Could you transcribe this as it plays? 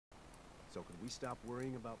So can we stop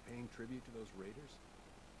worrying about paying tribute to those raiders?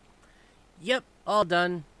 Yep, all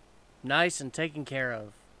done. Nice and taken care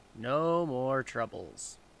of. No more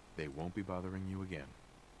troubles. They won't be bothering you again.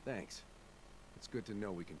 Thanks. It's good to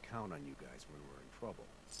know we can count on you guys when we're in trouble.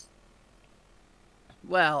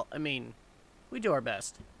 Well, I mean, we do our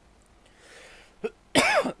best.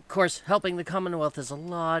 Of course, helping the Commonwealth is a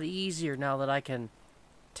lot easier now that I can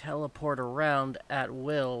teleport around at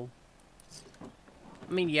will.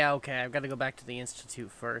 I mean, yeah, okay, I've got to go back to the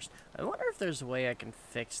Institute first. I wonder if there's a way I can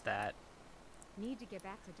fix that. Need to get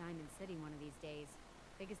back to Diamond City one of these days.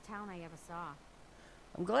 Biggest town I ever saw.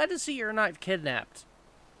 I'm glad to see you're not kidnapped.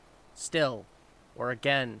 Still. Or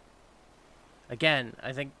again. Again,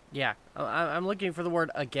 I think, yeah. I'm looking for the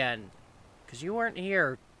word again. Because you weren't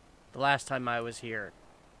here the last time I was here.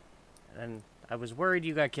 And I was worried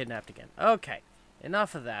you got kidnapped again. Okay,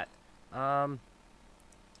 enough of that. And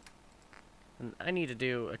I need to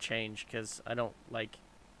do a change because I don't like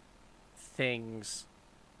things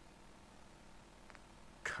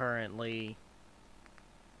currently.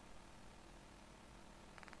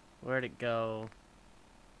 Where'd it go?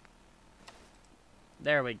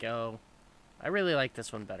 There we go. I really like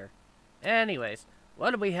this one better. Anyways,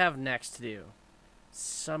 what do we have next to do?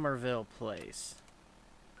 Somerville Place.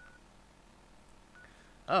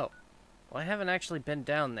 Oh, well, I haven't actually been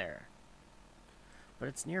down there. But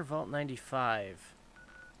it's near Vault 95.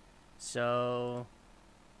 So...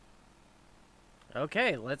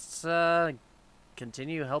 okay, let's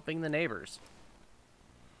continue helping the neighbors.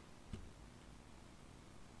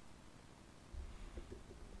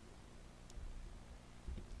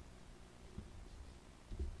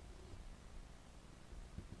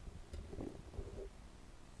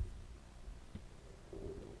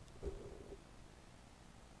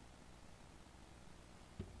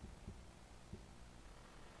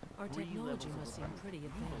 Our technology must seem pretty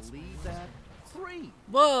advanced. Believe that? 3!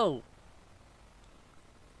 Whoa!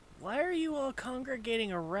 Why are you all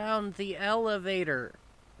congregating around the elevator?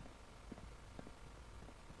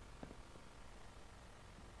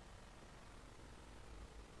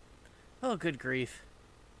 Oh, good grief.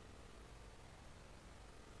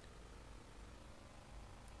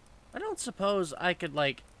 I don't suppose I could,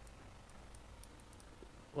 like...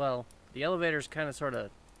 well, the elevator's kind of sort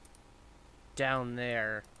of down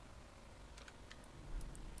there.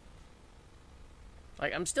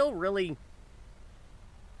 Like, I'm still really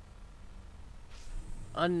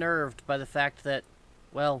unnerved by the fact that,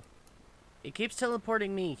 well, it keeps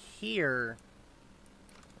teleporting me here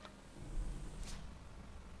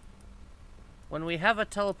when we have a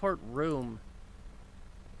teleport room.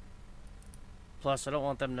 Plus, I don't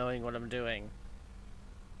want them knowing what I'm doing.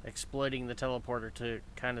 Exploiting the teleporter to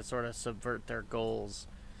kind of sort of subvert their goals.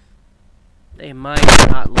 They might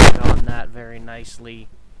not look on that very nicely.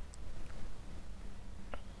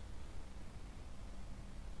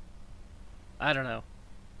 I don't know.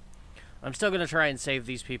 I'm still going to try and save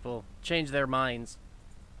these people. Change their minds.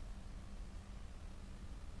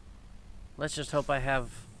 Let's just hope I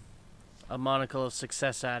have a monocle of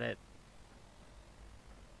success at it.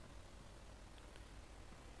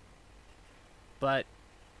 But,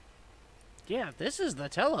 yeah, this is the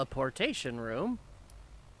teleportation room.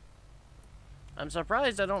 I'm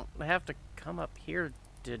surprised I don't have to come up here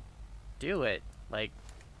to do it. Like,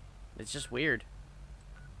 it's just weird.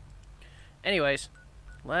 Anyways,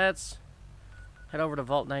 let's head over to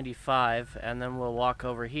Vault 95, and then we'll walk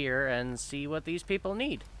over here and see what these people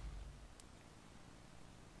need.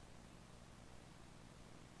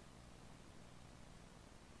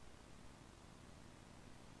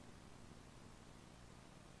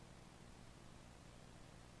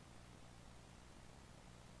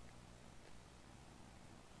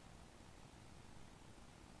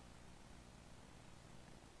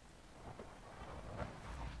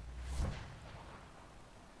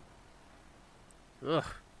 Ugh.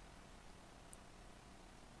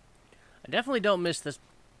 I definitely don't miss this.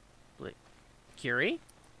 Wait, Curie?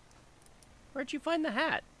 Where'd you find the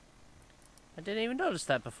hat? I didn't even notice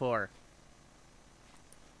that before.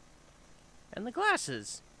 And the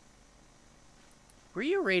glasses. Were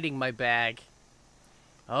you raiding my bag?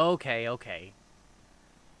 Okay, okay.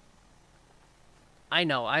 I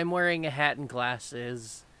know, I'm wearing a hat and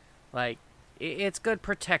glasses. Like, it's good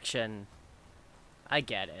protection. I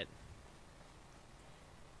get it.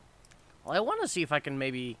 Well, I want to see if I can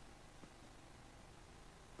maybe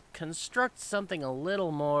construct something a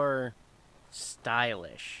little more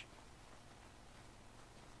stylish.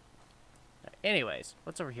 Anyways,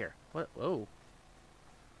 what's over here? What? Whoa.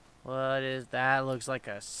 What is that? Looks like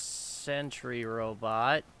a sentry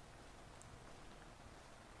robot.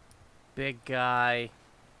 Big guy.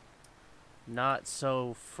 not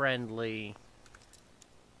so friendly.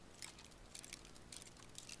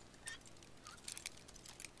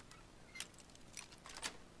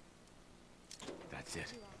 That's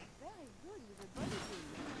it.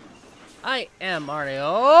 I am Arnie.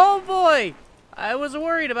 Oh boy! I was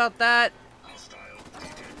worried about that.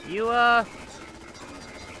 You,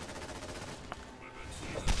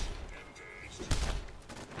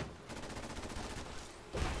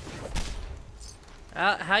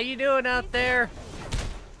 how you doing out there?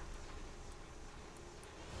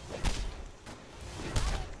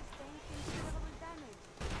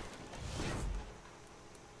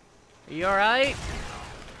 Are you alright?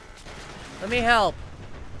 Let me help.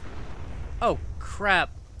 Oh, crap.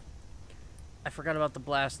 I forgot about the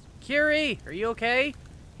blast. Curie, are you okay?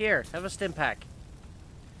 Here, have a stim pack.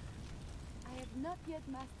 I have not yet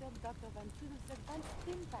mastered Dr. Van Tudor's advanced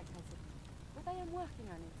impact recipe, but I am working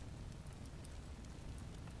on it.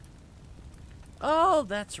 Oh,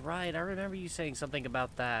 that's right. I remember you saying something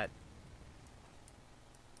about that.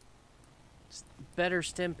 Better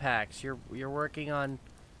stim packs. You're working on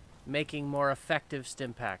making more effective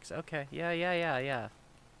stim packs. Okay. Yeah.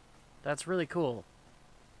 That's really cool.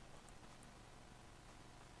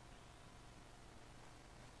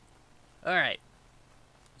 All right.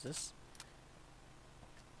 Is this?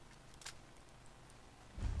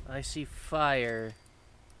 I see fire.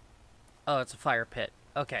 Oh, it's a fire pit.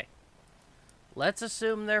 Okay. Let's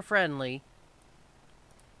assume they're friendly.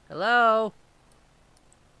 Hello?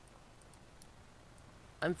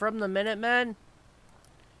 I'm from the Minutemen.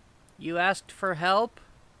 You asked for help?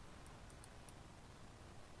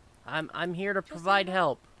 I'm here to provide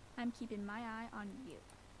help. I'm keeping my eye on you.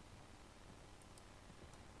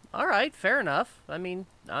 All right, fair enough. I mean,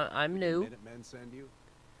 I'm new. Minutemen send you?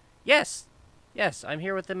 Yes, I'm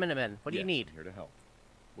here with the Minutemen. What do you Yes, need? I'm here to help.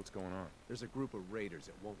 What's going on? There's a group of raiders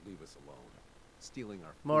that won't leave us alone. Stealing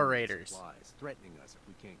our food More and raiders. supplies, threatening us if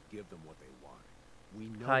we can't give them what they want. We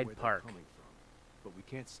know Hyde where Park. they're coming from, but we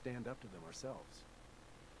can't stand up to them ourselves.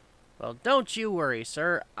 Well, don't you worry,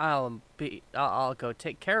 sir. I'll go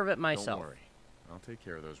take care of it myself. Don't worry. I'll take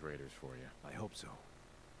care of those raiders for you. I hope so.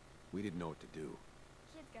 We didn't know what to do.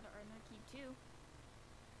 Kids gotta earn their keep too.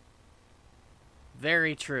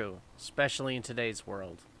 Very true, especially in today's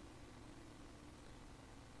world.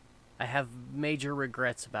 I have major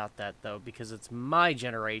regrets about that, though, because it's my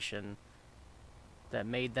generation that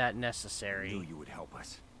made that I necessary. knew you would help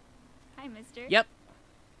us. Hi, mister. Yep.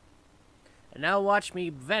 And now watch me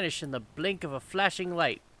vanish in the blink of a flashing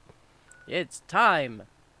light. It's time.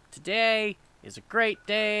 Today is a great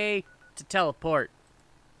day to teleport.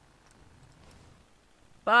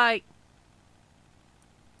 Bye.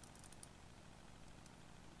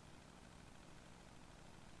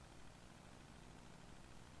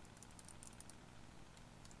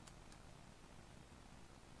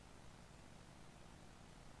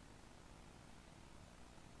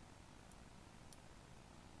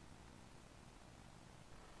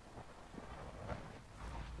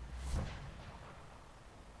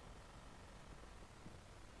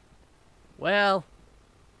 Well,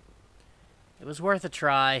 it was worth a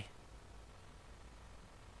try.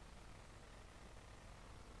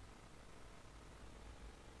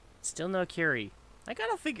 Still no Curie. I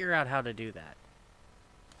gotta figure out how to do that.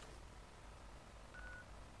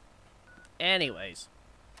 Anyways.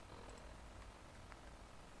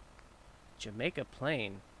 Jamaica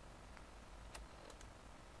Plain.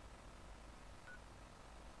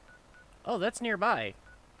 Oh, that's nearby.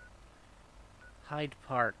 Hyde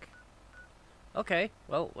Park. Okay,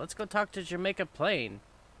 well, let's go talk to Jamaica Plain.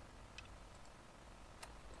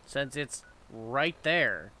 Since it's right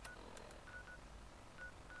there.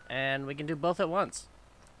 And we can do both at once.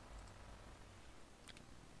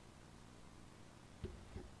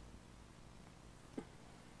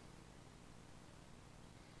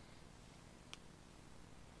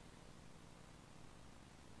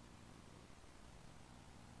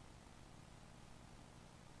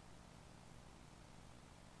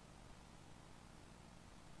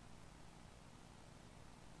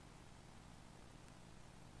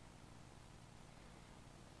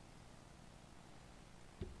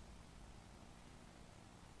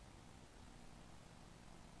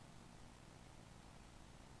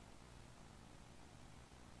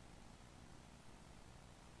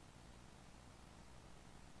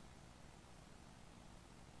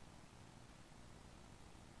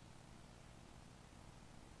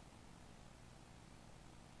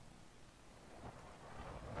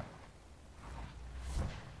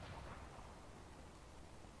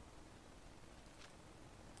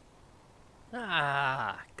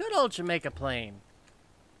 Ah, good old Jamaica Plain.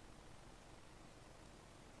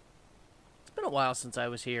 a while since I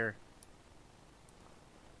was here.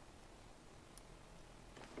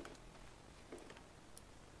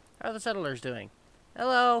 How are the settlers doing?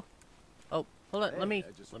 Hello. Oh, hold on. Hey, Let me.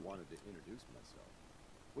 I just wanted to introduce myself.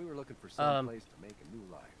 We were looking for some place to make a new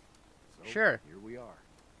life. So Sure. here we are.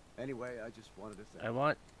 Anyway, I just wanted to say. I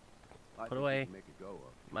want I put think we away can make a go of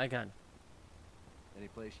it. my gun. Any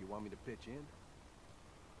place you want me to pitch in?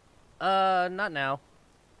 Not now.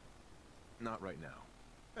 Not right now.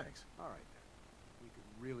 Thanks. All right then. We could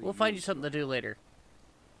really. We'll find you use something to your- do later.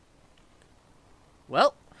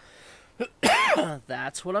 Well,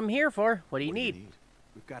 that's what I'm here for. What do you need?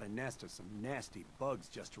 We've got a nest of some nasty bugs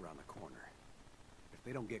just around the corner. If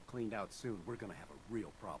they don't get cleaned out soon, we're gonna have a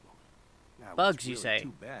real problem. Now, Bugs, what's you really say?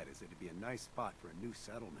 Too bad is it'd be a nice spot for a new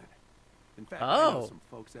settlement. In fact, I know Oh. some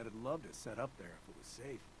folks that'd love to set up there if it was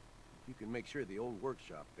safe. You can make sure the old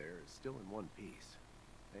workshop there is still in one piece.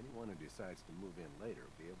 Anyone who decides to move in later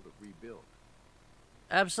will be able to rebuild.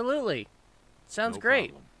 Absolutely. Sounds No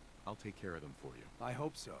great. problem. I'll take care of them for you. I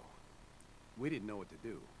hope so. We didn't know what to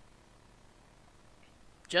do.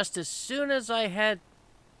 Just as soon as I head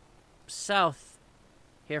south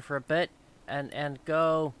here for a bit and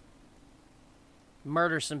go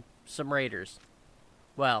murder some raiders.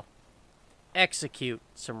 Well, execute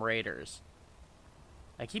some raiders.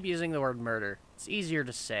 I keep using the word murder. It's easier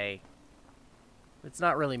to say. It's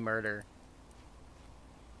not really murder.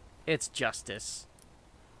 It's justice.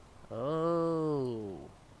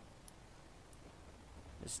 Oh.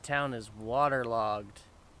 This town is waterlogged.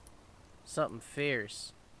 Something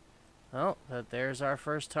fierce. Oh, there's our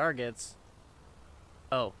first targets.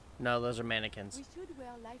 Oh, no, those are mannequins. We should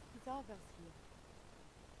wear life preservers here.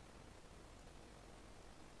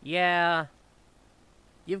 Yeah.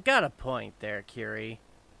 You've got a point there, Curie.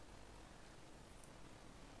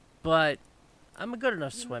 But I'm a good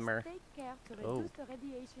enough You swimmer. must take care to reduce Oh. the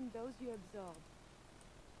radiation dose you absorb.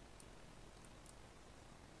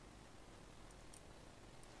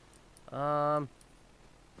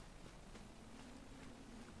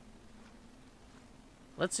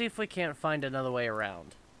 Let's see if we can't find another way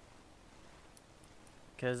around.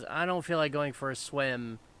 Because I don't feel like going for a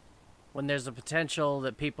swim when there's a potential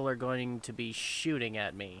that people are going to be shooting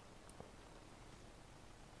at me.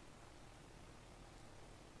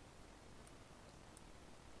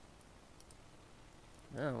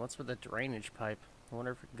 Oh, what's with the drainage pipe? I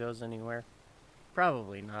wonder if it goes anywhere.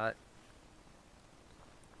 Probably not.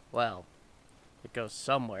 Well, it goes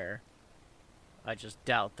somewhere. I just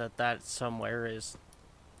doubt that that somewhere is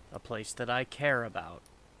a place that I care about.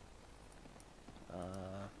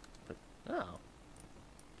 But, oh.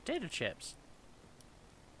 Potato chips.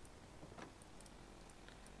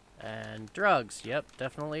 And drugs. Yep,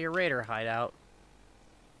 definitely a raider hideout.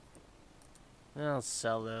 I'll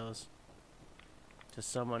sell those to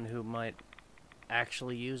someone who might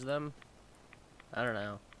actually use them. I don't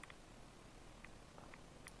know.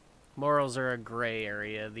 Morals are a gray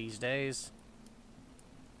area these days.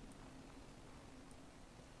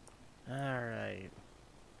 Alright.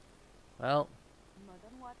 Well.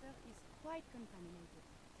 Modern water is quite contaminated.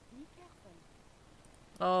 Be careful.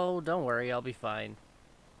 Oh, don't worry, I'll be fine.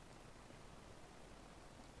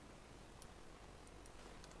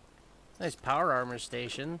 Nice power armor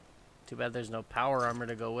station. Too bad there's no power armor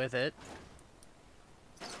to go with it.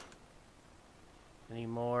 Any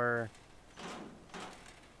more?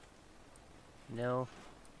 No?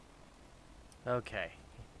 Okay.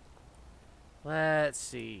 Let's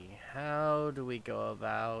see. How do we go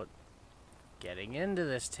about getting into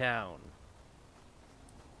this town?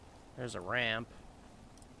 There's a ramp.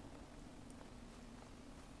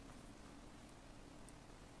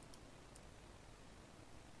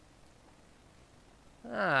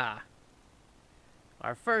 Ah.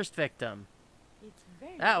 Our first victim. It's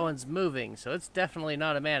very That bad. one's moving, so it's definitely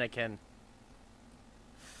not a mannequin.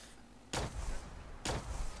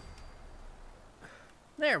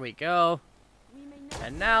 There we go. We may not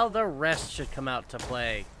And now the rest should come out to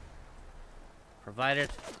play.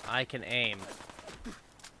 Provided I can aim.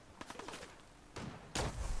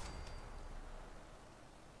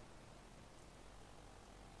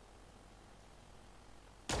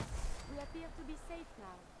 We appear to be safe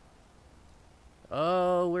now.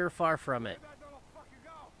 Oh, we're far from it.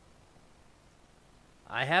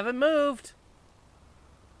 I haven't moved.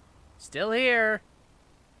 Still here.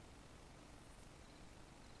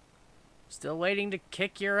 Still waiting to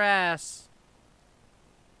kick your ass.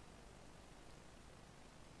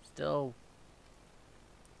 Still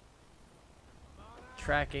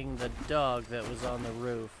tracking the dog that was on the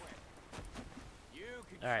roof.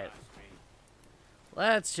 Alright.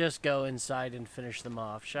 Let's just go inside and finish them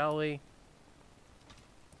off, shall we?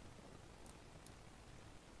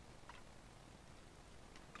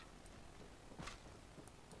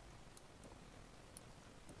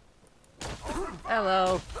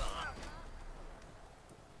 Hello.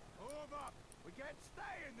 Move up! We can't stay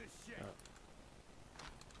in this shit!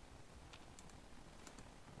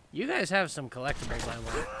 You guys have some collectibles I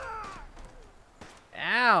want.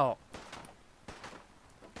 Ow!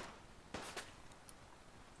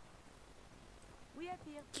 We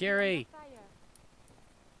appear to be Curie. under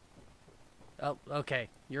fire. Oh, okay.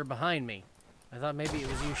 You're behind me. I thought maybe it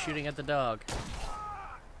was you shooting at the dog.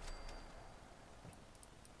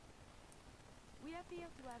 We appear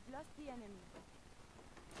to have lost the enemy.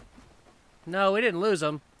 No, we didn't lose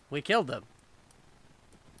him. We killed them.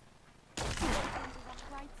 Things are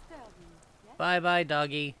quite sturdy, yes? Bye-bye,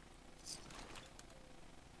 doggy.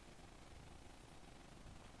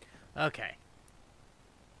 Okay.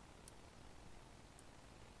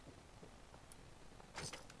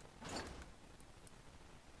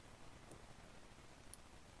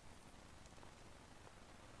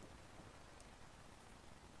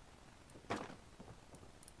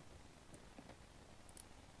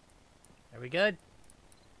 Are we good?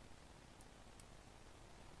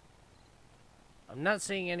 I'm not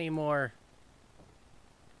seeing any more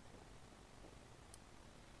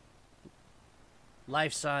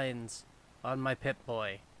life signs on my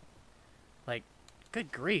Pip-Boy. Like,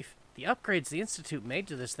 good grief. The upgrades the Institute made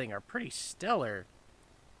to this thing are pretty stellar.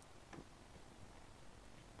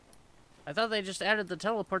 I thought they just added the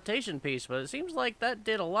teleportation piece, but it seems like that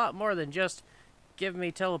did a lot more than just give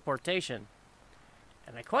me teleportation.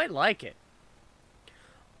 And I quite like it.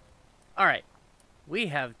 Alright. We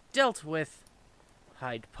have dealt with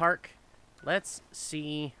Hyde Park. Let's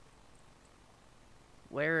see.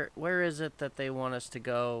 Where is it that they want us to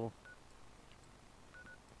go?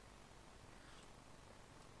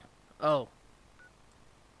 Oh.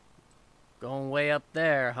 Going way up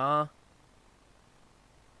there, huh?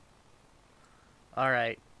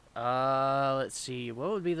 Alright. Let's see.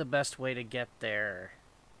 What would be the best way to get there?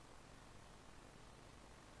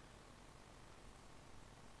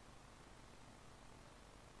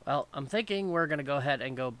 Well, I'm thinking we're going to go ahead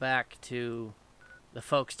and go back to the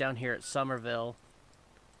folks down here at Somerville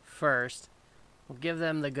first. We'll give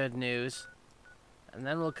them the good news. And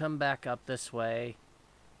then we'll come back up this way.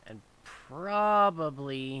 And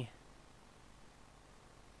probably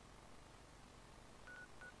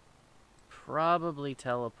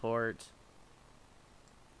teleport.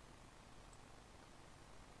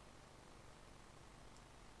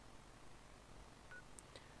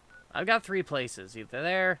 I've got 3 places,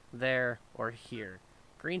 either there, or here.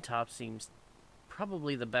 Green Top seems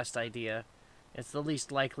probably the best idea. It's the least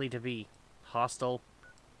likely to be hostile.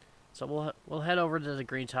 So we'll head over to the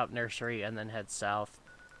Green Top Nursery and then head south.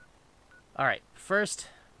 Alright, first,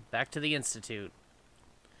 back to the Institute.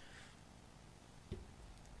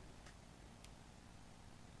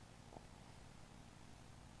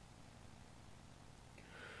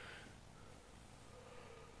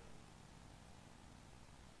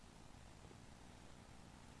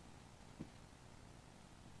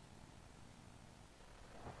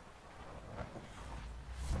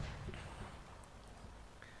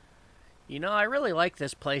 You know, I really like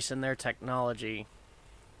this place and their technology.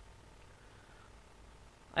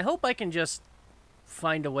 I hope I can just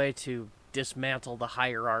find a way to dismantle the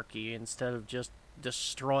hierarchy instead of just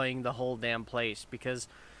destroying the whole damn place, because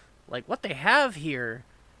like what they have here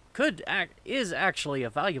is actually a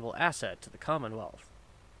valuable asset to the Commonwealth.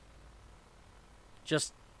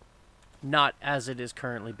 Just not as it is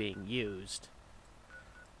currently being used.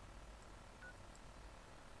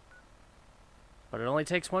 But it only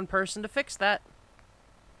takes one person to fix that.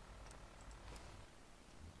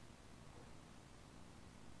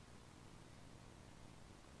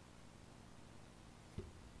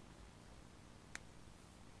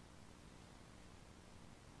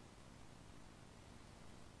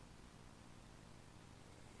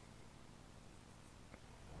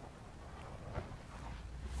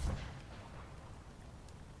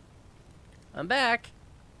 I'm back.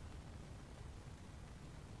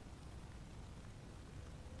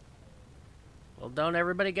 Well, don't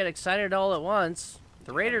everybody get excited all at once.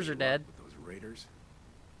 The Raiders are dead. Those Raiders?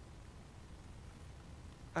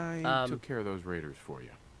 I took care of those raiders for you.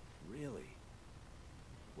 Really?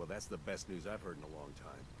 Well, that's the best news I've heard in a long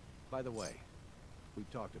time. By the way, we've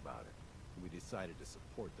talked about it. We decided to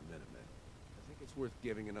support the Minutemen. I think it's worth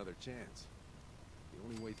giving another chance. The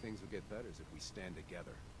only way things will get better is if we stand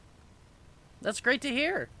together. That's great to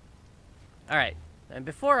hear. Alright, and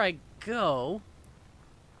before I go,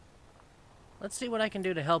 let's see what I can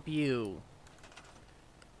do to help you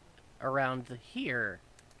around here.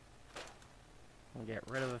 I'll get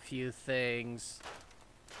rid of a few things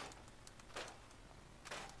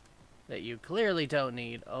that you clearly don't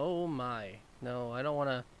need. Oh my. No, I don't want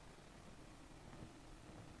to...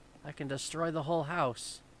 I can destroy the whole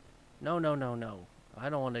house. No, no, no, no. I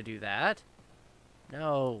don't want to do that.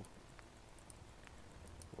 No.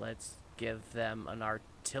 Let's give them an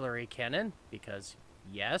artillery cannon, because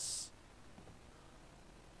yes.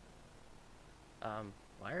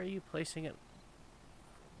 Why are you placing it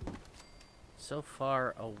so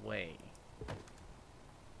far away?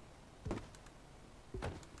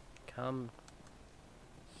 Come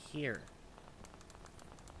here.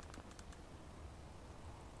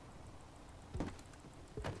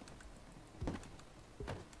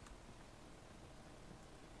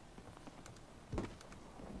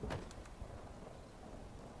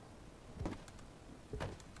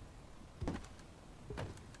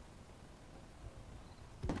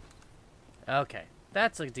 Okay,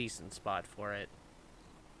 that's a decent spot for it.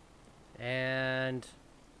 And...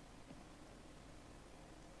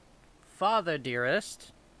 Father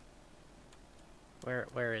dearest.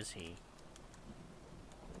 Where is he?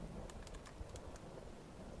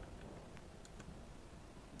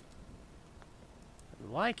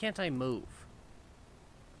 Why can't I move?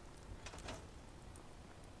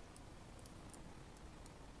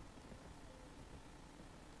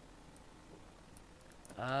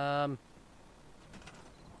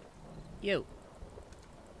 You.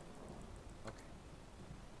 Okay.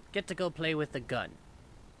 Get to go play with the gun.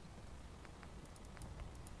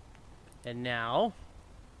 And now,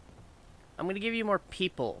 I'm gonna give you more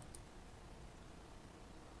people.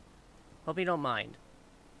 Hope you don't mind.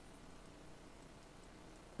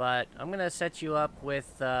 But I'm gonna set you up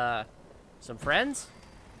with some friends,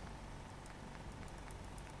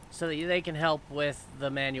 so that they can help with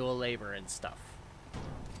the manual labor and stuff.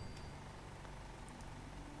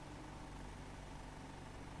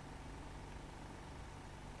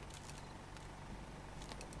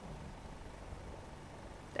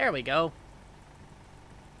 There we go.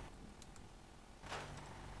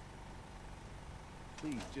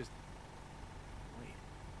 Please, just... Wait.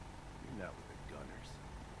 You're not with the Gunners.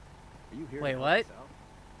 Are you here Wait, to help what? us out?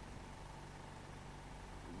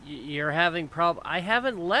 You're having I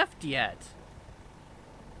haven't left yet.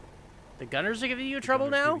 The Gunners are giving you trouble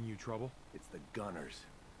now? Giving you trouble? It's the Gunners.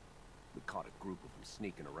 We caught a group of them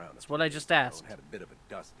sneaking around. That's what I just asked. Had a bit of a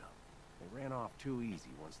dust-up. They ran off too easy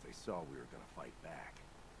once they saw we were gonna fight back.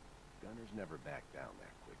 Gunners never back down that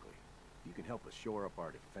quickly. If you can help us shore up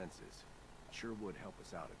our defenses, it sure would help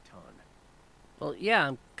us out a ton. Well, yeah,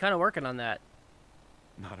 I'm kind of working on that.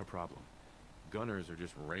 Not a problem. Gunners are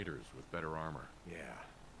just raiders with better armor.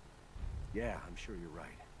 Yeah, I'm sure you're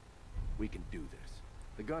right. We can do this.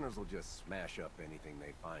 The Gunners will just smash up anything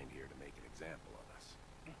they find here to make an example of us.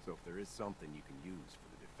 So if there is something you can use for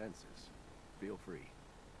the defenses, feel free.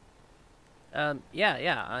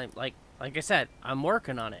 Yeah, I like I said, I'm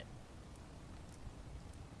working on it.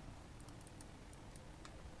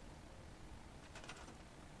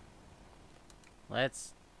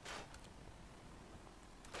 Let's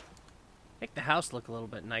make the house look a little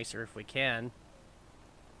bit nicer if we can.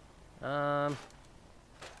 Get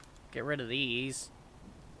rid of these.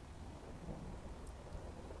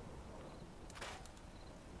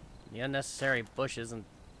 The unnecessary bushes and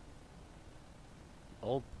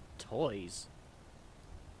old toys.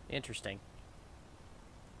 Interesting.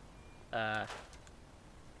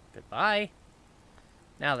 Goodbye.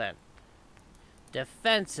 Now then.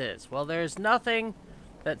 Defenses. Well, there's nothing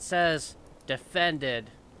that says defended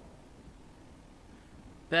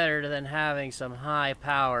better than having some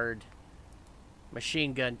high-powered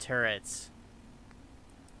machine gun turrets.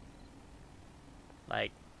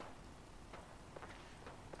 Like,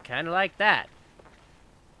 kind of like that.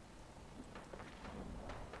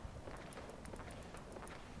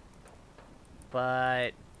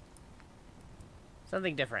 But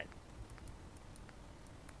something different.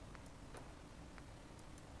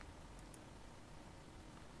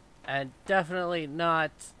 And definitely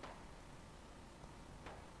not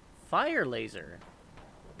fire laser.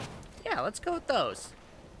 Yeah, let's go with those.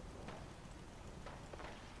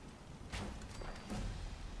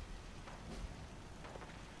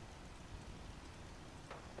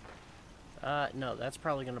 No, that's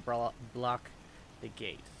probably going to block the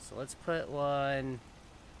gate. So let's put one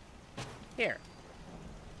here.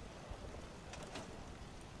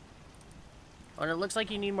 Oh, and it looks like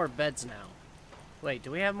you need more beds now. Wait,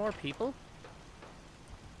 do we have more people?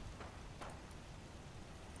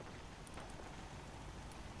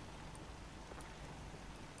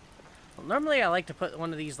 Well, normally I like to put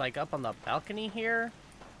one of these like up on the balcony here.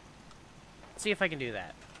 Let's see if I can do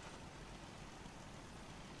that.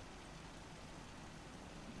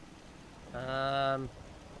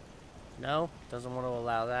 No, doesn't want to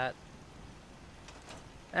allow that.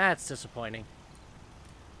 That's disappointing.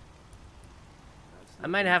 That's I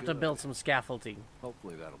might looking have to good. build some scaffolding.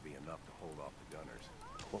 Hopefully that'll be enough to hold off the gunners.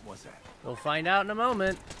 What was that? We'll find out in a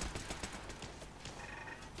moment.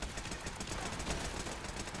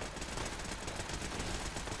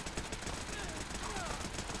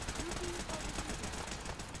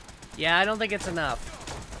 Yeah, I don't think it's enough.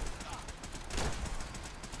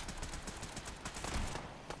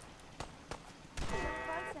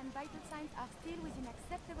 Pulse and vital signs are still within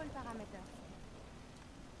acceptable parameters.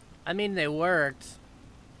 I mean, they worked,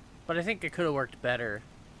 but I think it could have worked better.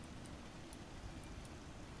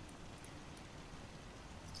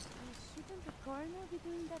 Shouldn't the coroner be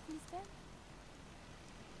doing that instead?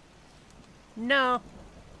 No.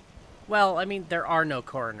 Well, I mean, there are no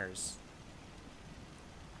coroners.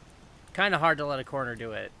 Kind of hard to let a coroner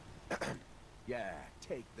do it. Yeah,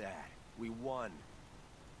 take that. We won.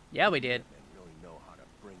 Yeah, we did. Men really know how to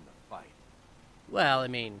bring the fight. Well, I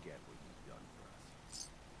mean... Get what you've done for us.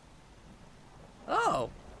 Oh,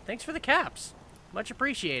 thanks for the caps. Much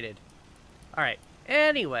appreciated. Alright,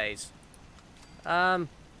 anyways. I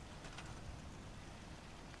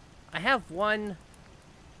have one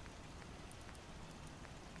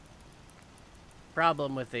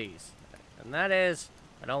problem with these. And that is,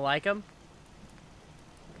 I don't like them.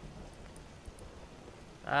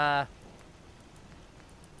 I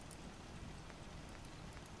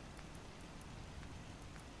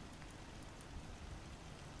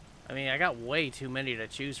mean, I got way too many to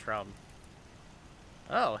choose from.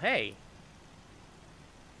 Oh, hey.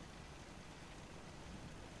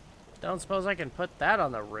 Don't suppose I can put that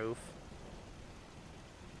on the roof.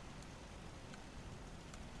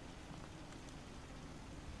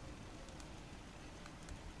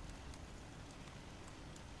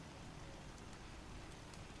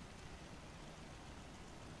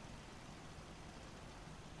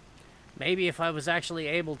 Maybe if I was actually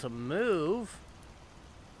able to move.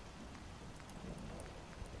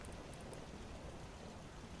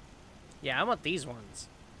 Yeah, I want these ones.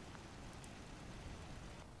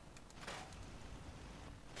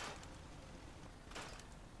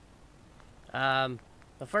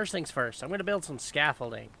 But first things first, I'm going to build some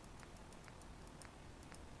scaffolding.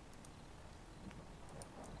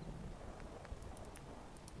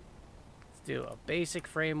 Let's do a basic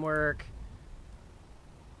framework.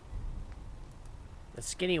 The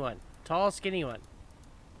skinny one. Tall, skinny one.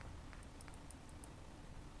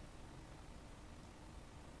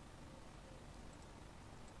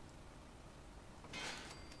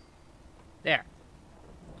 There.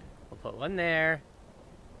 We'll put one there.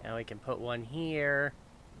 Now we can put one here.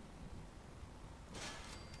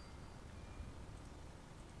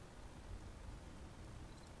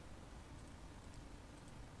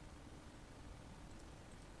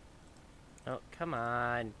 Oh, come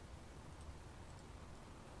on.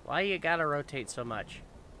 Why you gotta rotate so much?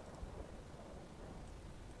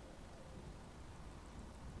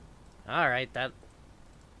 Alright, that...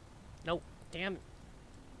 Nope, damn.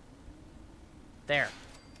 There.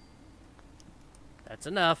 That's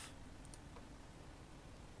enough.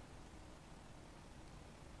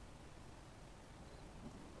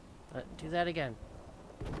 Do that again.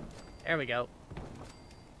 There we go.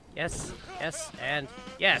 Yes, yes, and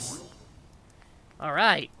yes!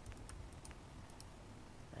 Alright.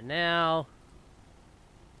 And now...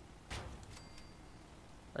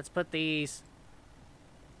 let's put these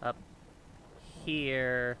up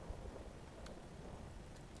here.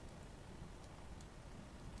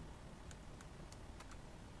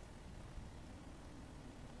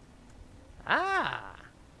 Ah!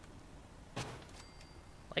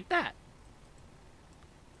 Like that.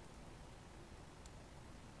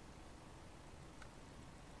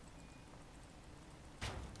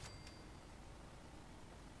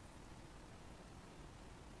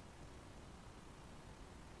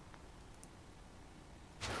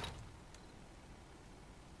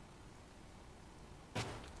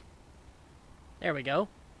 There we go.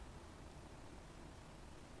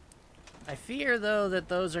 I fear, though, that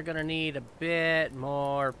those are going to need a bit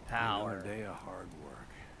more power. Another day of hard work.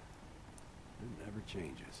 It never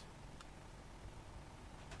changes.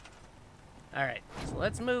 Alright, so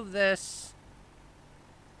let's move this.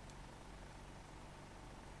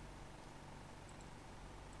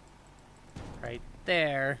 Right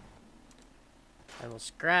there. And we'll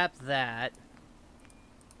scrap that.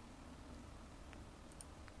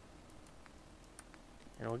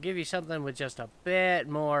 And we'll give you something with just a bit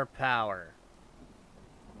more power.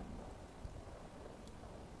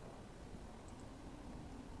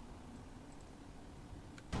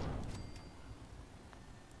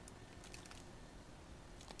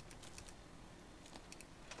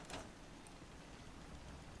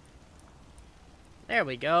 There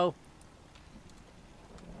we go.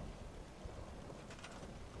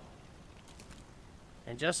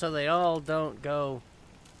 And just so they all don't go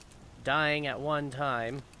dying at one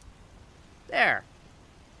time. There.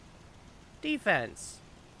 Defense.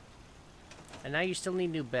 And now you still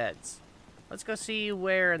need new beds. Let's go see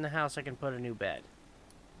where in the house I can put a new bed.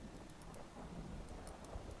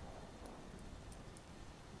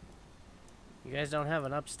 You guys don't have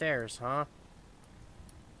an upstairs, huh?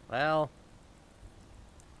 Well,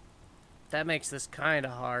 that makes this kind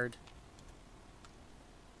of hard.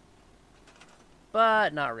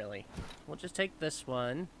 But not really. We'll just take this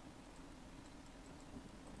one.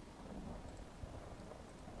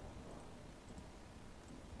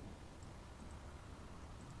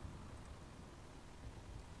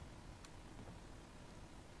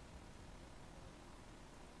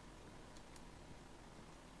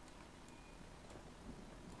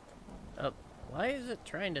 Oh, why is it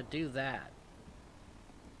trying to do that?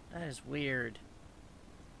 That is weird.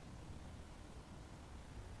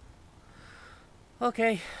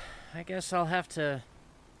 Okay, I guess I'll have to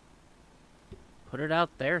put it out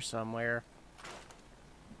there somewhere.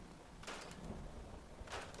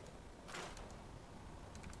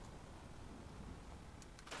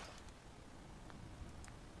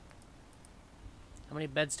 How many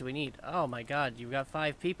beds do we need? Oh my god, you've got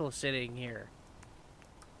 5 people sitting here.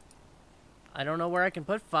 I don't know where I can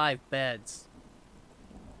put 5 beds.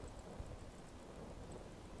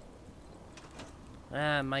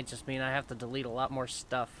 It might just mean I have to delete a lot more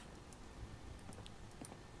stuff.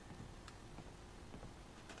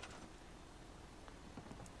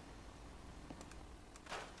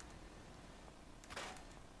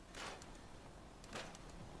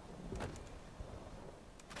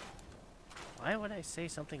 Why would I say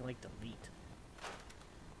something like delete?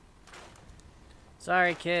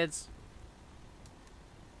 Sorry, kids.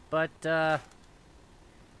 But,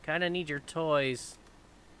 kinda need your toys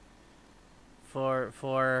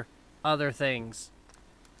for other things.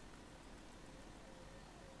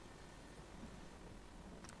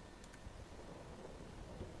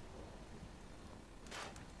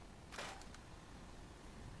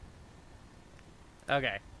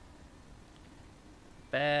 Okay.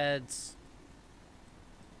 Beds.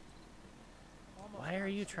 Why are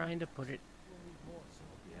you trying to put it?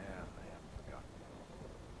 Yeah, I haven't forgotten.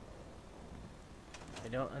 I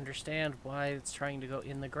don't understand why it's trying to go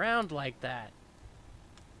in the ground like that.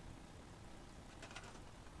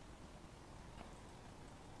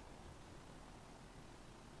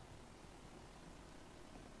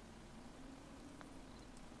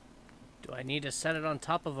 Do I need to set it on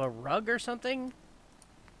top of a rug or something?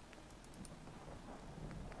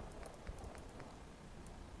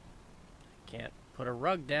 Can't put a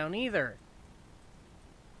rug down either.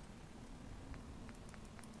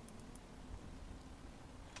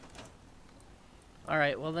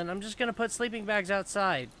 Alright, well then I'm just gonna put sleeping bags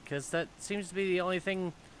outside, because that seems to be the only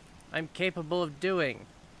thing I'm capable of doing.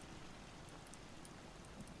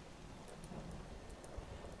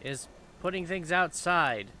 Is putting things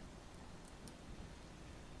outside.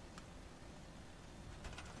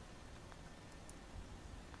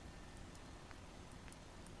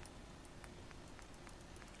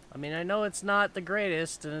 I mean, I know it's not the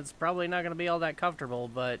greatest, and it's probably not going to be all that comfortable,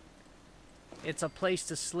 but it's a place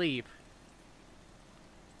to sleep.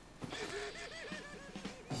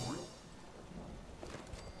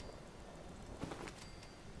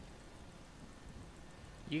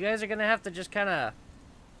 You guys are going to have to just kind of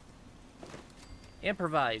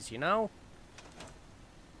improvise, you know?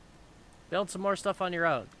 Build some more stuff on your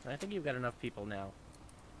own. I think you've got enough people now.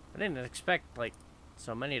 I didn't expect, like,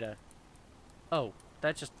 so many to... Oh,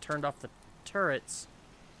 that just turned off the turrets.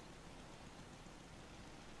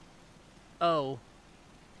 Oh.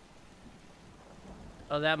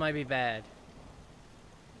 Oh, that might be bad.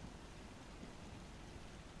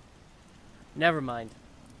 Never mind.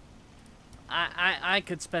 I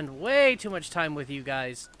could spend way too much time with you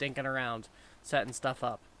guys dinking around, setting stuff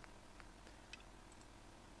up.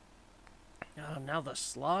 Oh, now the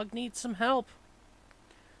slog needs some help.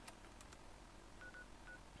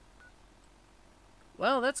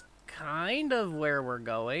 Well, that's kind of where we're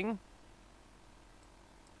going.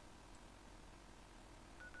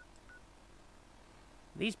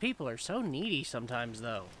 These people are so needy sometimes,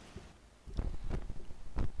 though.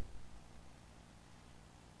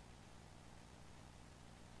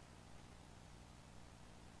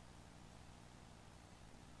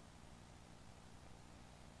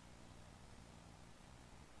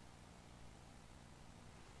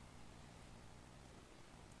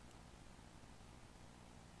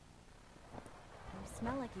 You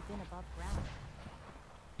smell like you've been above ground.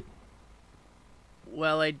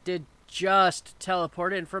 Well, I did just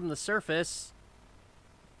teleport in from the surface.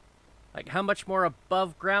 Like, how much more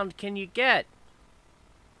above ground can you get?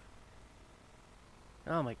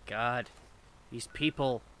 Oh my god. These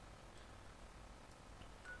people.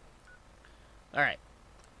 Alright.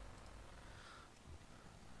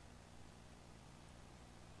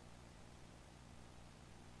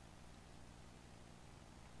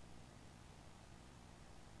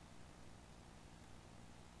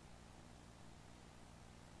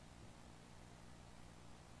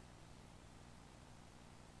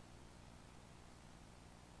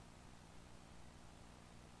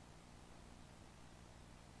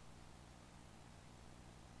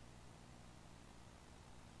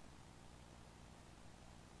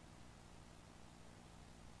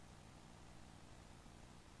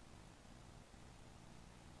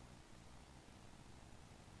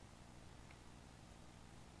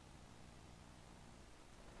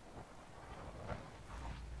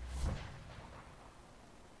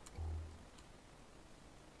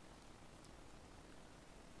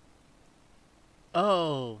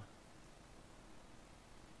 Oh.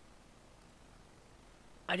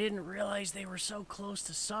 I didn't realize they were so close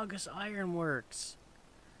to Saugus Ironworks.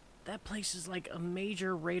 That place is like a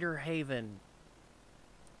major raider haven.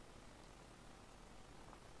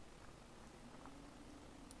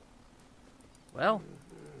 Well.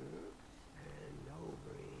 And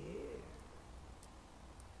over here.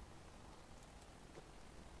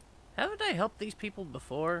 Haven't I helped these people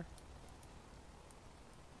before?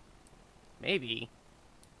 Maybe.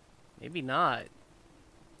 Maybe not.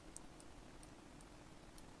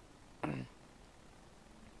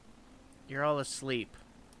 You're all asleep.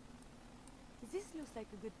 This looks like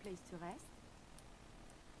a good place to rest.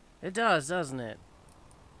 It does, doesn't it?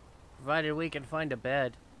 Provided we can find a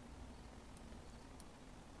bed.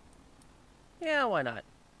 Yeah, why not?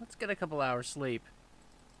 Let's get a couple hours sleep.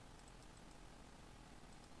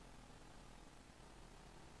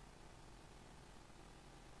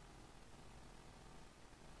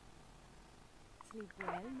 Sleep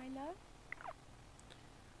well, my love.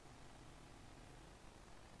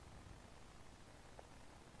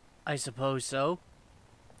 I suppose so.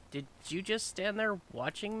 Did you just stand there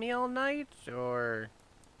watching me all night, or...?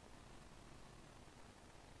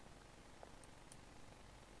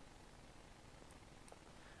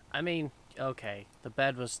 I mean, okay, the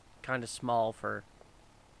bed was kind of small for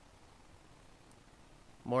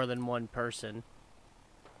more than one person.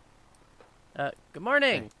 Good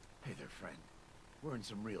morning! Hey there, friend. We're in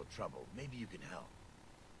some real trouble. Maybe you can help.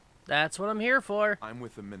 That's what I'm here for. I'm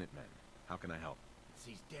with the Minutemen. How can I help? It's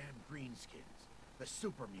these damn greenskins. The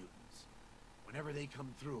super mutants. Whenever they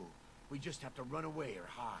come through, we just have to run away or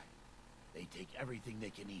hide. They take everything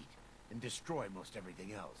they can eat and destroy most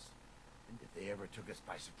everything else. And if they ever took us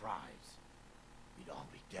by surprise, we'd all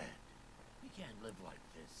be dead. We can't live like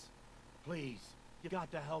this. Please, you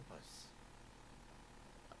got to help us.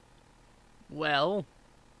 Well,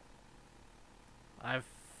 I've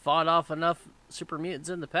fought off enough super mutants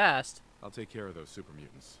in the past. I'll take care of those super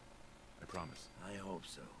mutants. I promise. I hope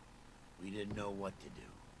so. We didn't know what to do.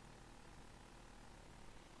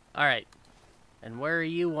 Alright. And where are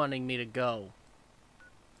you wanting me to go?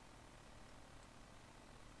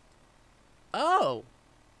 Oh!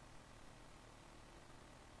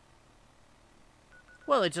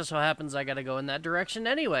 Well, it just so happens I gotta go in that direction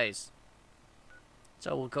anyways.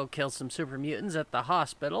 So we'll go kill some super mutants at the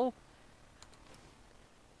hospital.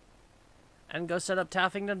 And go set up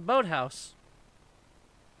Taffington Boathouse.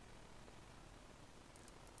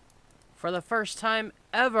 For the first time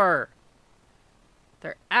ever,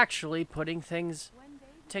 they're actually putting things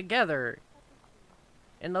together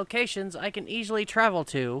in locations I can easily travel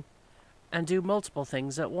to and do multiple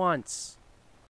things at once.